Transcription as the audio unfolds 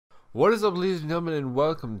What is up, ladies and gentlemen, and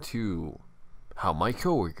welcome to How My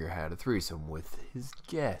Coworker Had a Threesome with His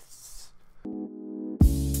Guests.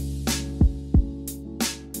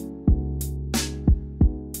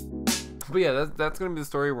 But yeah, that's going to be the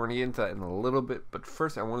story. We're going to get into that in a little bit. But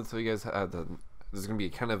first, I want to tell you guys there's going to be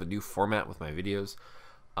kind of a new format with my videos.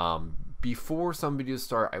 Before some videos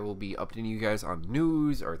start, I will be updating you guys on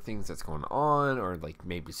news or things that's going on, or like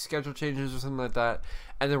maybe schedule changes or something like that.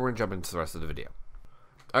 And then we're going to jump into the rest of the video.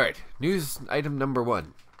 Alright, news item number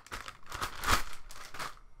 1.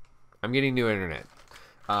 I'm getting new internet.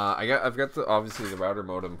 I've got obviously the router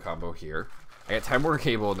modem combo here. I got Time Warner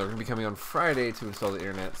cable, and they're going to be coming on Friday to install the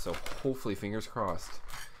internet, so hopefully, fingers crossed,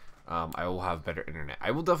 I will have better internet.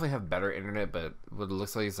 I will definitely have better internet, but what it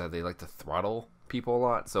looks like is that they like to throttle people a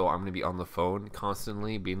lot, so I'm going to be on the phone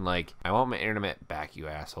constantly being like, I want my internet back, you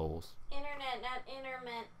assholes. Internet, not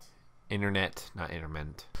internet. Internet, not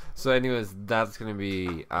interment. So anyways, that's going to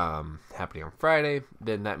be happening on Friday.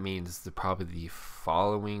 Then that means probably the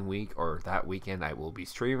following week or that weekend I will be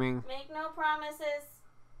streaming. Make no promises.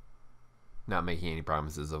 Not making any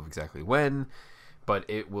promises of exactly when, but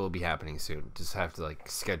it will be happening soon. Just have to like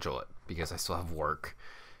schedule it because I still have work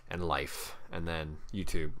and life and then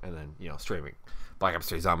YouTube and then, you know, streaming. Black Ops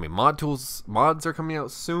 3 Zombie mods are coming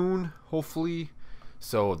out soon, hopefully.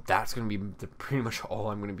 So that's going to be pretty much all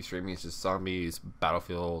I'm going to be streaming. It's just zombies,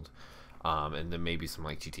 Battlefield, and then maybe some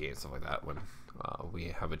like GTA and stuff like that when we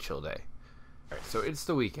have a chill day. Alright, so it's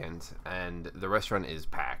the weekend, and the restaurant is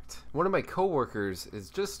packed. One of my coworkers has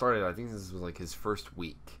just started. I think this was like his first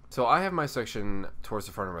week. So I have my section towards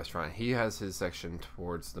the front of the restaurant. He has his section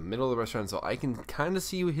towards the middle of the restaurant, so I can kind of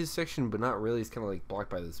see his section, but not really. It's kind of like blocked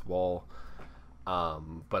by this wall.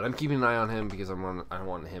 But I'm keeping an eye on him because I don't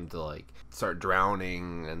want him to like start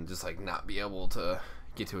drowning and just like not be able to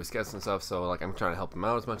get to his guests and stuff. So like I'm trying to help him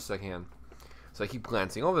out as much as I can. So I keep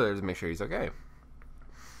glancing over there to make sure he's okay.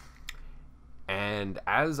 And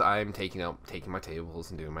as I'm taking my tables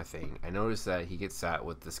and doing my thing, I notice that he gets sat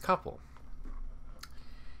with this couple.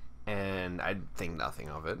 And I think nothing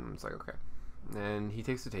of it, and it's like, okay. And he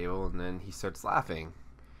takes the table and then he starts laughing.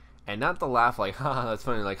 And not the laugh like, haha, that's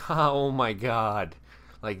funny, like, haha, oh my god.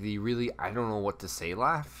 Like the really, I don't know what to say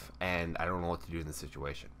laugh, and I don't know what to do in this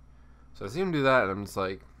situation. So I see him do that, and I'm just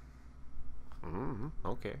like,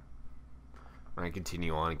 okay. And I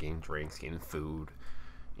continue on, getting drinks, getting food.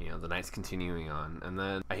 You know, the night's continuing on, and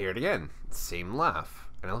then I hear it again. Same laugh.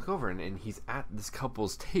 And I look over, and he's at this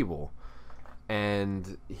couple's table,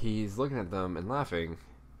 and he's looking at them and laughing,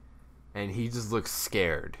 and he just looks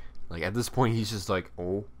scared. Like, at this point, he's just like,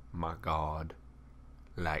 oh my god.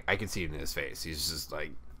 Like, I can see it in his face. He's just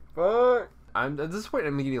like, fuck. At this point,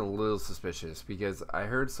 I'm getting a little suspicious, because I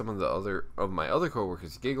heard some of my other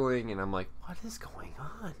coworkers giggling, and I'm like, what is going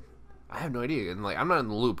on? I have no idea, and like I'm not in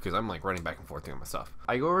the loop because I'm like running back and forth doing my stuff.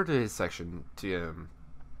 I go over to his section to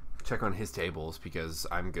check on his tables because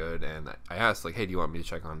I'm good, and I asked like, "Hey, do you want me to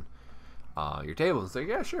check on your tables?" He's like,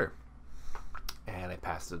 "Yeah, sure." And I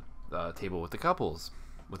passed the table with the couple,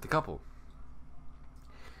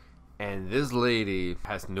 and this lady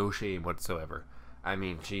has no shame whatsoever. I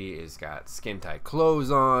mean, she has got skin-tight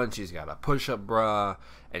clothes on, she's got a push-up bra,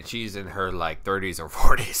 and she's in her like 30s or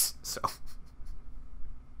 40s, so.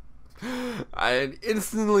 I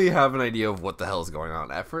instantly have an idea of what the hell is going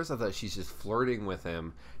on. At first, I thought she's just flirting with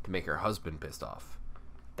him to make her husband pissed off.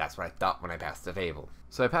 That's what I thought when I passed the table.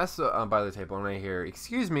 So I passed by the table, and I hear,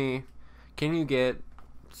 "Excuse me, can you get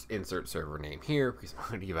insert server name here?" Because I'm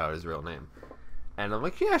going to give out his real name. And I'm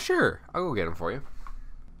like, "Yeah, sure. I'll go get him for you."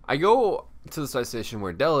 I go to the side station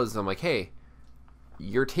where Dell is, and I'm like, "Hey,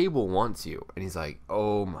 your table wants you." And he's like,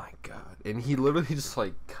 oh my god. And he literally just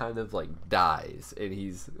like kind of like dies, and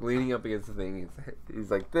he's leaning up against the thing.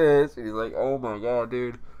 He's like this, and he's like, oh my god,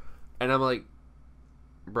 dude. And I'm like,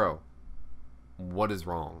 bro, what is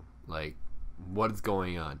wrong? Like, what is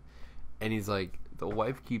going on? And he's like, the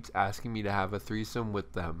wife keeps asking me to have a threesome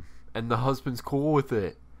with them, and the husband's cool with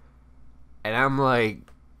it. And I'm like,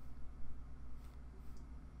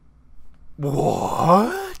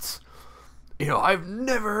 what? You know, I've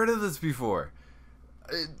never heard of this before.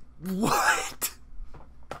 What?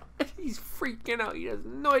 He's freaking out. He has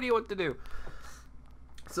no idea what to do.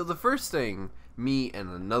 So the first thing me and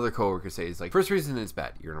another coworker say is like, first reason it's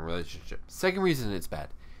bad, you're in a relationship. Second reason it's bad,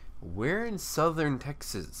 we're in southern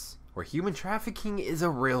Texas where human trafficking is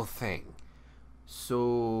a real thing.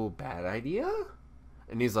 So bad idea?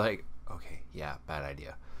 And he's like, okay, yeah, bad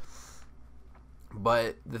idea.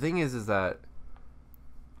 But the thing is that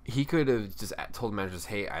he could have just told the managers,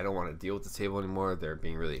 hey, I don't want to deal with this table anymore. They're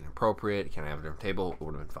being really inappropriate. Can I have a different table? It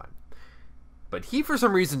would have been fine. But he, for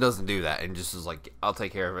some reason, doesn't do that and just is like, I'll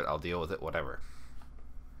take care of it, I'll deal with it, whatever.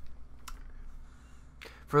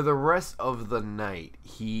 For the rest of the night,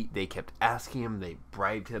 they kept asking him, they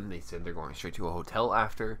bribed him, they said they're going straight to a hotel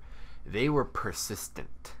after. They were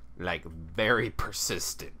persistent, like very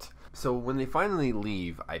persistent. So when they finally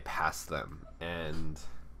leave, I pass them, and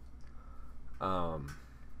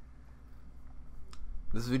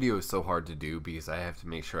this video is so hard to do because I have to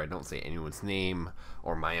make sure I don't say anyone's name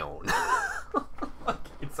or my own. Like,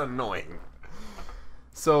 it's annoying.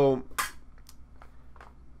 So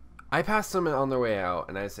I pass them on their way out,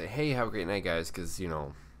 and I say, hey, have a great night, guys, because, you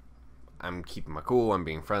know, I'm keeping my cool, I'm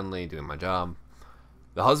being friendly, doing my job.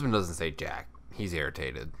 The husband doesn't say jack. He's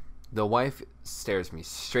irritated. The wife stares me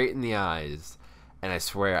straight in the eyes, and I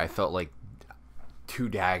swear I felt like 2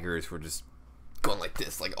 daggers were just going like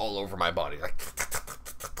this, like all over my body, like.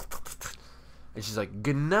 And she's like,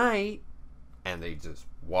 good night, and they just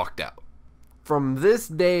walked out. From this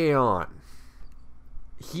day on,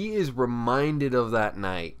 he is reminded of that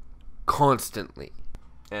night constantly,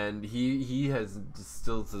 and he has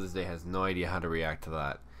still to this day has no idea how to react to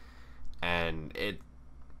that. And it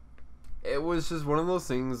was just one of those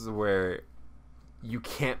things where you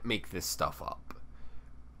can't make this stuff up.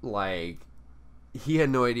 Like, he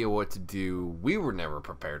had no idea what to do. We were never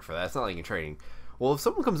prepared for that. It's not like in training. Well, if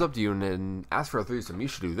someone comes up to you and asks for a threesome, you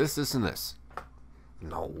should do this, this, and this.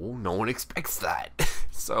 No one expects that.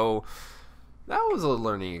 So that was a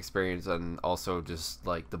learning experience, and also just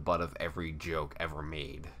like the butt of every joke ever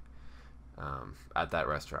made at that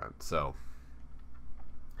restaurant. So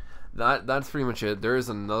that's pretty much it. There is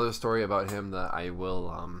another story about him that I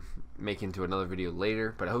will make into another video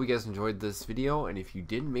later, but I hope you guys enjoyed this video, and if you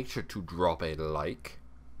did, make sure to drop a like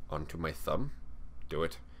onto my thumb. Do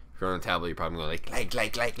it. If you're on a tablet, you're probably going like,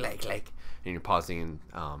 and you're pausing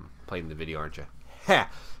and playing the video, aren't you? Ha!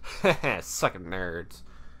 Suck it, nerds.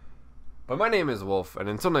 But my name is Wolf, and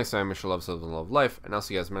until next time, I wish you love, love life, and I'll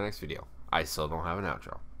see you guys in my next video. I still don't have an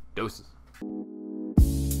outro. Doses.